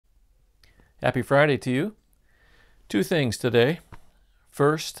Happy Friday to you. Two things today.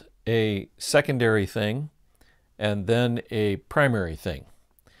 First, a secondary thing, and then a primary thing.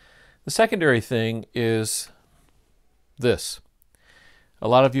 The secondary thing is this. A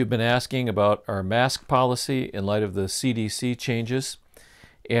lot of you have been asking about our mask policy in light of the CDC changes,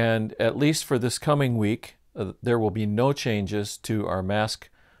 and at least for this coming week, there will be no changes to our mask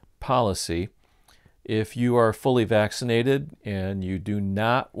policy. If you are fully vaccinated and you do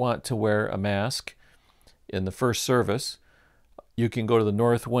not want to wear a mask in the first service, you can go to the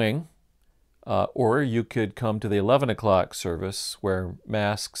North Wing, or you could come to the 11 o'clock service where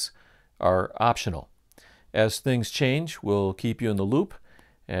masks are optional. As things change, we'll keep you in the loop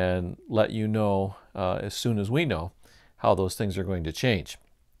and let you know as soon as we know how those things are going to change.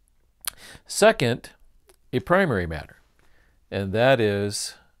 Second, a primary matter, and that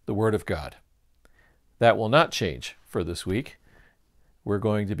is the Word of God. That will not change for this week. We're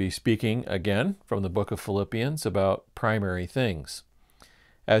going to be speaking again from the book of Philippians about primary things.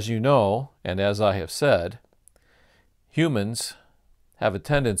 As you know, and as I have said, humans have a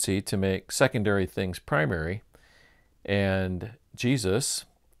tendency to make secondary things primary, and Jesus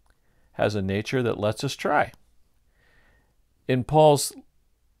has a nature that lets us try. In Paul's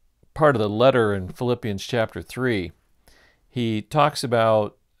part of the letter in Philippians chapter 3, he talks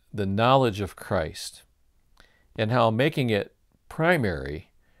about the knowledge of Christ and how making it primary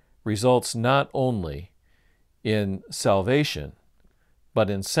results not only in salvation, but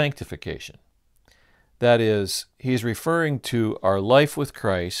in sanctification. That is, he's referring to our life with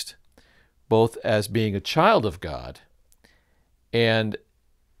Christ both as being a child of God and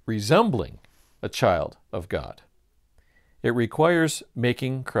resembling a child of God. It requires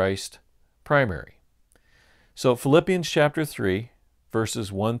making Christ primary. So Philippians chapter 3,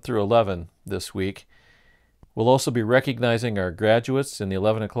 verses 1 through 11 this week. We'll also be recognizing our graduates in the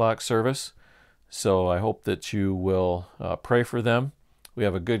 11 o'clock service, so I hope that you will pray for them. We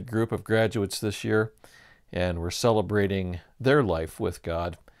have a good group of graduates this year, and we're celebrating their life with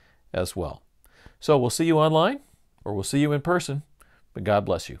God as well. So we'll see you online, or we'll see you in person, but God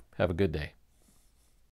bless you. Have a good day.